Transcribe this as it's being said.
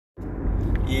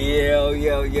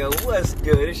Yo, what's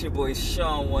good? It's your boy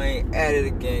Sean Wayne at it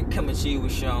again, coming to you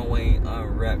with Sean Wayne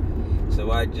Unwrapped.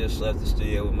 So I just left the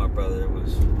studio with my brother. It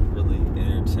was really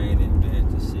entertaining,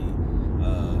 man, to see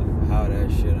how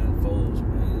that shit unfolds,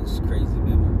 man. It's crazy,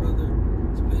 man. My brother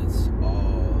spits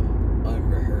all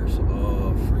unrehearsed,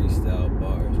 all freestyle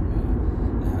bars,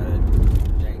 man. And how that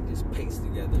jank just pastes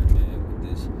together, man, with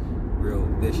this real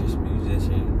vicious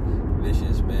musician,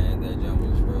 vicious band. That jump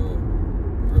was real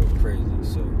crazy.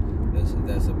 So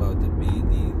that's about to be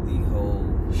the whole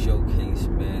showcase,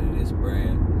 man, of this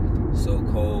brand. So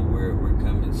cold, we're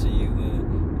coming to you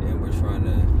and we're trying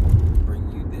to bring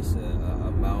you this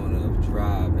amount of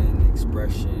drive and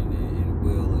expression and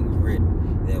will and grit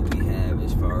that we have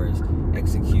as far as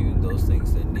executing those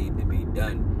things that need to be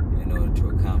done in order to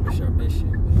accomplish our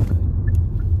mission.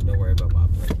 Don't worry about my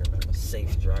blinker, I'm a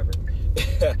safe driver.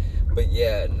 But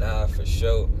yeah, for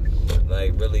sure.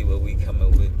 Like, really what we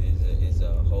coming with is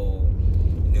a whole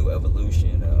new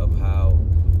evolution of how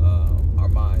our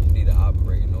minds need to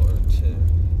operate in order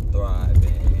to thrive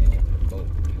and promote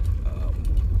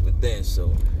within.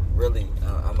 So really,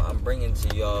 I'm bringing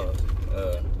to y'all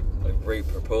a great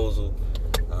proposal.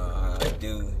 I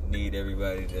do need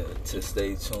everybody to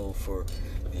stay tuned for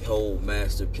the whole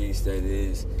masterpiece that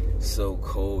is So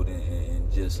Cold,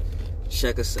 and just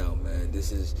check us out, man.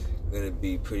 This is gonna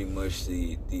be pretty much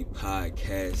the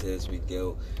podcast as we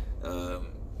go,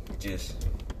 just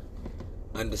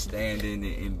understanding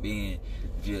and being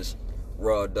just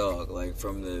raw dog, like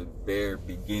from the bare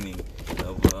beginning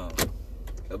of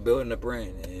building a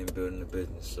brand and building a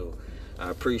business. So I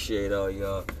appreciate all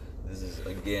y'all. This is,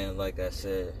 again, like I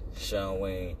said, Sean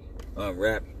Wayne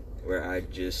Unwrapped, where I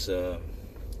just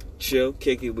chill,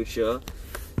 kick it with y'all,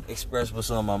 express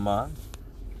what's on my mind.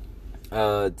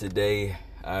 Today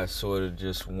I sort of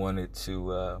just wanted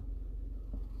to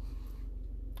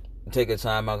take a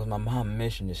time out because my mom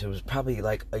mentioned this. It was probably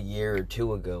like a year or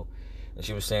two ago, and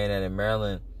she was saying that in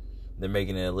Maryland they're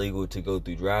making it illegal to go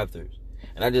through drive-thrus.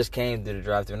 And I just came through the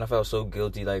drive-thru and I felt so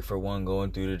guilty, like, for one,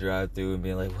 going through the drive-thru and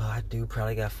being like, well, I do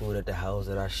probably got food at the house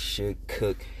that I should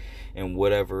cook and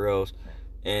whatever else.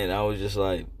 And I was just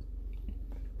like,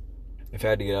 if I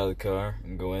had to get out of the car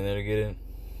and go in there to get it,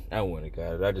 I wouldn't have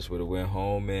got it. I just would have went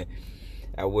home and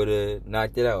I would have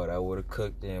knocked it out. I would have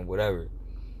cooked and whatever.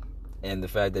 And the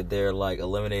fact that they're, like,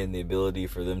 eliminating the ability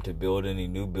for them to build any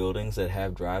new buildings that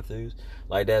have drive-thrus,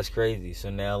 like, that's crazy.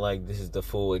 So now, like, this is the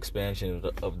full expansion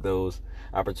of those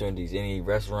opportunities. Any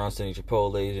restaurants, any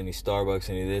Chipotle's, any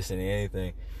Starbucks, any this, any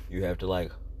anything, you have to,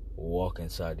 like, walk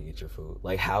inside to get your food.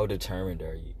 Like, how determined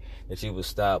are you that you would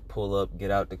stop, pull up, get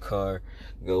out the car,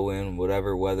 go in,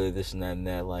 whatever weather, this and that and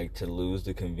that, like, to lose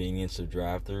the convenience of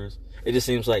drive-thrus? It just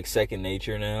seems like second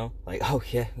nature now. Like, oh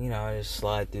yeah, I just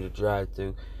slide through the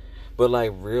drive-thru. But,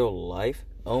 like, real life,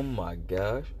 oh my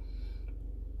gosh,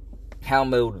 how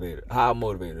motivated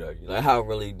are you? Like, how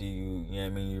really do you,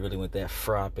 you really want that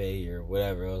frappe or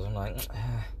whatever else? I'm like,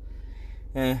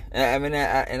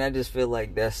 I just feel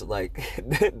like that's, like,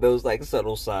 those, like,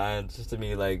 subtle signs to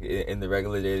me, like, in the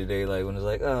regular day-to-day, like, when it's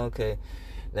like, oh, okay,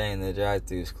 dang, the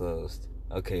drive-thru's closed.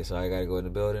 Okay, so I gotta go in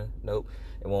the building? Nope.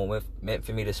 It won't meant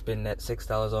for me to spend that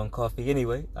 $6 on coffee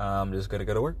anyway. I'm just gonna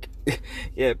go to work.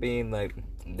 Yeah, like,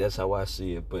 that's how I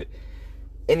see it. But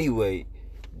anyway,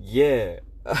 yeah.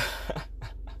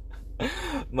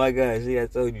 My guys, see, I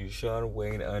told you, Sean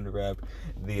Wayne Unwrapped,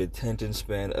 the attention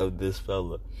span of this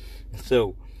fella.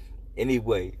 So,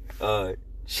 anyway,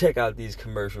 check out these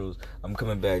commercials. I'm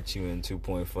coming back to you in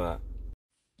 2.5.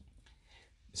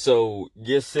 So,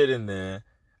 you're sitting there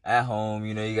at home,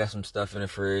 you got some stuff in the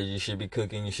fridge, you should be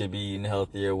cooking, you should be eating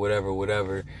healthier, whatever,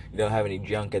 you don't have any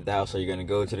junk at the house, so you're going to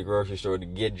go to the grocery store to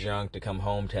get junk, to come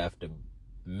home to have to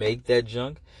make that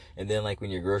junk. And then, like, when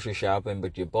you're grocery shopping,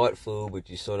 but you bought food, but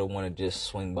you sort of want to just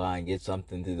swing by and get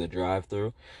something through the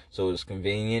drive-thru, so it's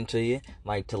convenient to you.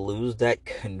 Like, to lose that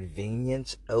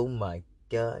convenience, oh my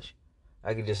gosh,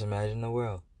 I can just imagine the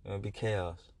world. It'll be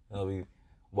chaos. It'll be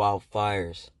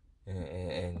wildfires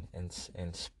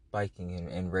and spiking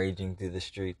and raging through the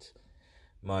streets.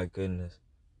 My goodness.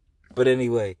 But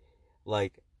anyway,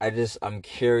 like, I'm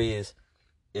curious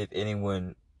if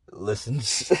anyone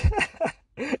listens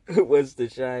who wants to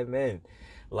chime in.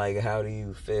 Like, how do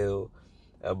you feel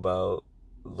about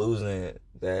losing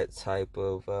that type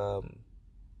of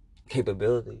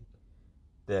capability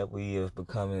that we have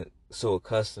become so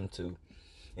accustomed to?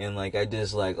 And, like, I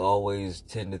just, like, always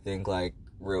tend to think, like,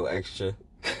 real extra,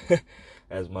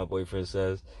 as my boyfriend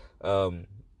says.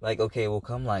 Like, okay, well,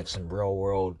 come, like, some real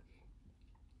world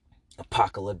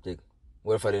apocalyptic.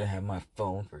 What if I didn't have my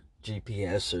phone for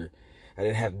GPS or I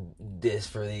didn't have this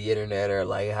for the internet, or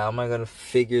like, how am I gonna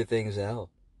figure things out?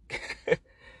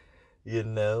 You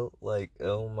know, like,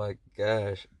 oh my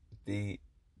gosh, the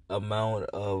amount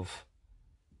of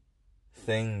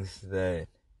things that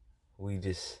we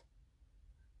just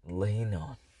lean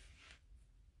on.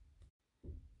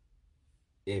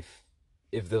 If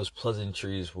those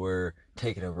pleasantries were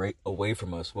taken away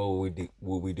from us, what would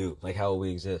we do? Like, how would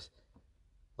we exist?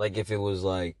 Like, if it was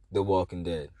like The Walking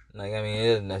Dead. Like, I mean, it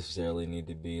doesn't necessarily need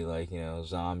to be like, you know,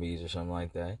 zombies or something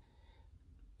like that.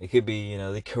 It could be, you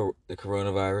know, the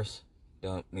coronavirus.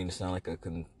 Don't mean to sound like a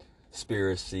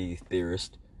conspiracy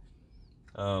theorist.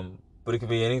 But it could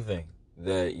be anything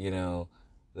that, you know,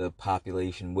 the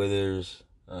population withers,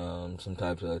 some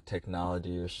types of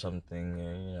technology or something,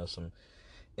 or, you know, some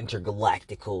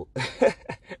intergalactical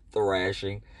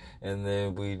thrashing, and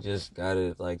then we just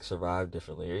gotta like survive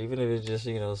differently, or even if it's just,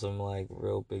 you know, some like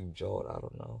real big jolt, I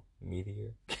don't know,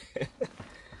 meteor.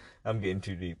 I'm getting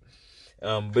too deep.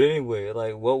 But anyway,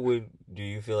 like, do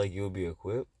you feel like you'll be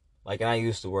equipped? Like, I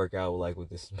used to work out like with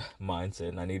this mindset,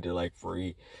 and I need to like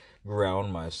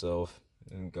ground myself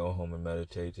and go home and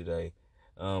meditate today.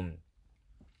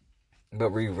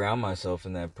 But re-ground myself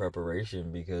in that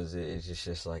preparation, because it's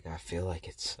just like, I feel like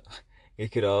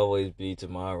it could always be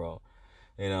tomorrow,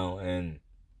 you know. And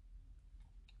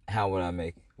how would I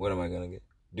make it? What am I gonna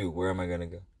do? Where am I gonna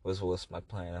go? What's my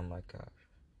plan? Oh my gosh.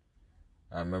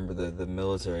 I remember the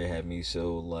military had me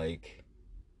so like,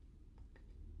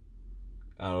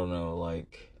 I don't know,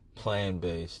 like plan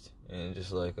based, and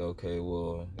just like, okay,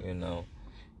 well, you know,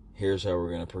 here's how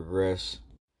we're gonna progress.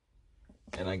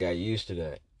 And I got used to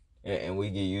that. And we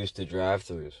get used to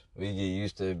drive-thrus. We get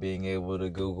used to being able to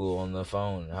Google on the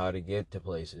phone how to get to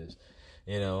places.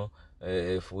 You know,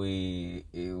 if we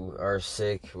are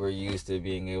sick, we're used to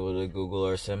being able to Google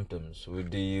our symptoms.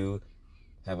 Do you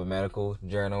have a medical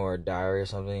journal or a diary or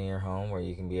something in your home where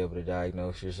you can be able to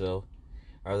diagnose yourself?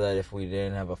 Or that if we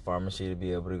didn't have a pharmacy to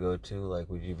be able to go to, like,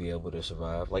 would you be able to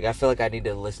survive? Like, I feel like I need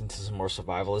to listen to some more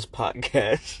survivalist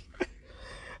podcasts.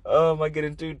 Oh, am I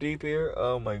getting too deep here?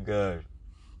 Oh my god.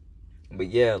 But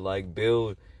yeah, like,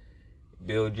 build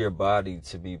your body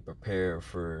to be prepared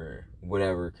for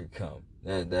whatever could come.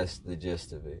 That's the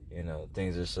gist of it. You know,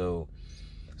 things are so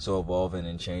evolving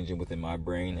and changing within my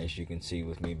brain, as you can see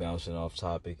with me bouncing off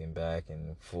topic and back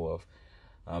and forth.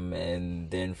 And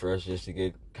then for us just to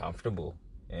get comfortable,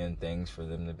 and things for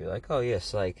them to be like, oh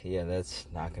yes, like, yeah, that's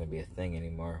not going to be a thing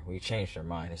anymore. We changed our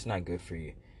mind. It's not good for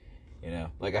you. You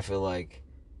know, like, I feel like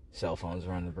cell phones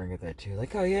are on the brink of that too.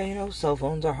 Like, oh yeah, you know, cell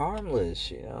phones are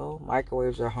harmless, you know,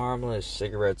 microwaves are harmless,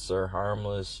 cigarettes are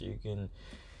harmless, you can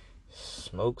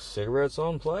smoke cigarettes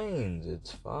on planes,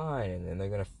 it's fine. And then they're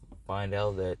gonna find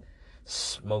out that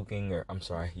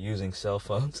using cell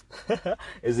phones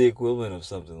is the equivalent of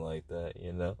something like that,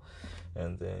 you know.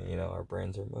 And then, you know, our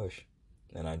brains are mush,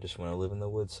 and I just want to live in the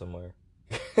woods somewhere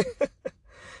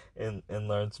and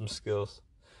learn some skills.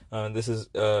 This is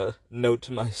a note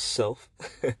to myself.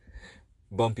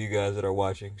 Bump you guys that are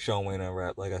watching Sean Wayne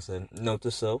Unwrapped. Like I said, note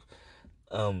to self.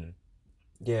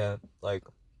 Yeah, like,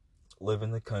 live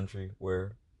in the country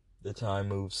where the time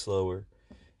moves slower,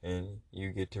 and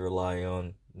you get to rely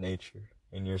on nature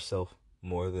and yourself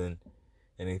more than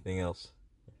anything else.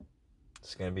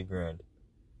 It's gonna be grand.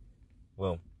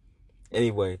 Well,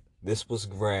 anyway, this was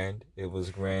grand. It was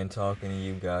grand talking to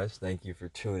you guys. Thank you for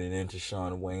tuning in to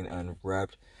Sean Wayne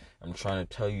Unwrapped. I'm trying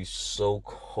to tell you, so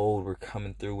cold. We're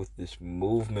coming through with this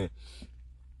movement.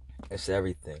 It's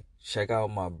everything. Check out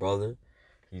my brother.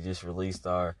 He just released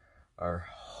our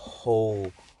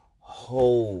whole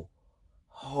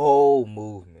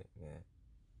movement, man.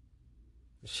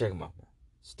 Check him out, man.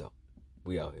 It's dope.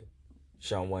 We out here.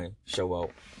 Sean Wayne, show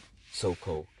out. So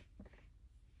cold.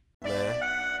 Man,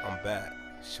 I'm back.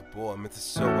 It's your boy,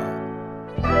 Mr. Show Out.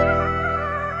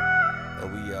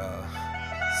 And we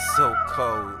so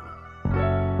cold.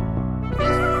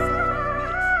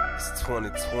 It's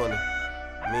 2020.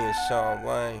 Me and Sean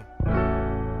Wayne.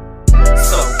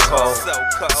 So cold,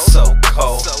 so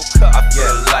cold. I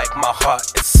feel like my heart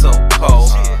is so cold.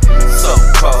 So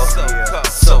cold,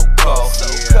 so cold.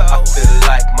 I feel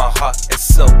like my heart is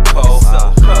so cold.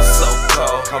 So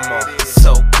cold, come on,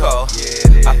 so cold.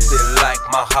 I feel like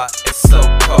my heart is so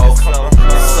cold.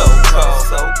 So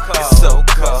cold, it's so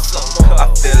cold.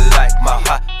 I feel like my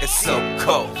heart is so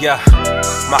cold. Yeah,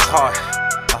 my heart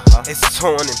is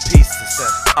torn in pieces.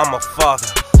 I'm a father,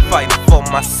 fighting for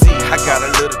my seed. I got a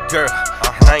little girl,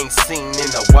 and I ain't seen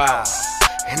in a while.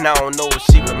 And I don't know if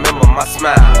she remember my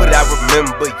smile, but I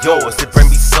remember yours. It bring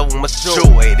me so much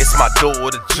joy. This my door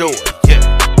to joy. Yeah,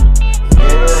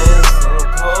 it's so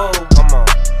cold. Come on,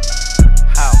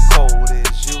 how cold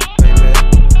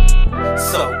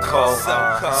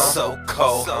so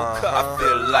cold. I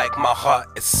feel like my heart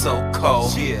is so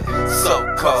cold.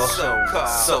 So cold,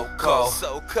 so cold.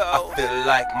 I feel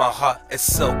like my heart is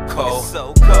so cold.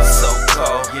 So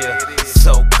cold, yeah,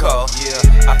 so cold.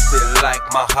 I feel like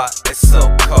my heart is so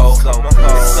cold.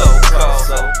 It's so cold,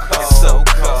 it's so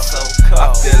cold.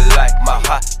 I feel like my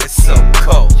heart is so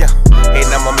cold. And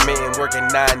I'm a man working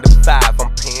 9 to 5.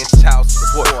 I'm paying child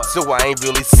support, so I ain't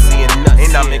really seeing nothing.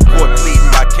 And I'm in court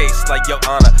pleading my case like, Your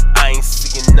Honor, I ain't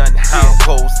seeing nothing. How I'm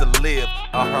supposed to live?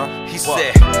 He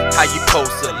said, how you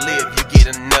supposed to live? You get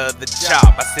another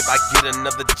job. I said, I get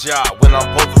another job when I'm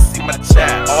supposed to see my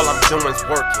child. All I'm doing is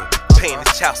working, paying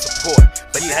the child support,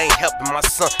 but they ain't helping my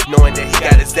son, knowing that he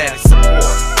got his daddy's support.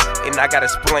 And I gotta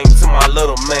explain to my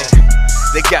little man,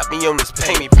 they got me on this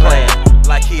pay me plan,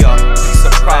 like he a piece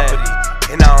of property,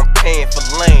 and now I'm paying for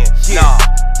land. Nah,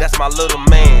 that's my little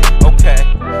man, okay?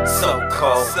 So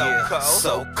cold,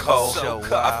 so cold.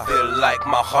 I feel like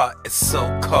my heart is so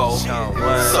cold.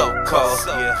 So cold,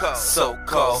 so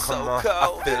cold.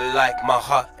 I feel like my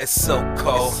heart is so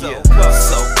cold. So cold,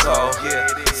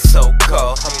 so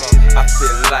cold. I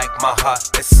feel like my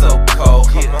heart is so cold.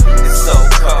 It's so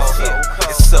cold,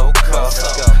 it's so cold.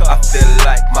 I feel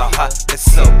like my heart is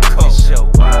so cold. It's so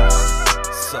wild,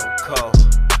 so cold.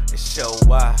 It's so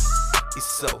wild, it's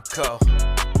so cold.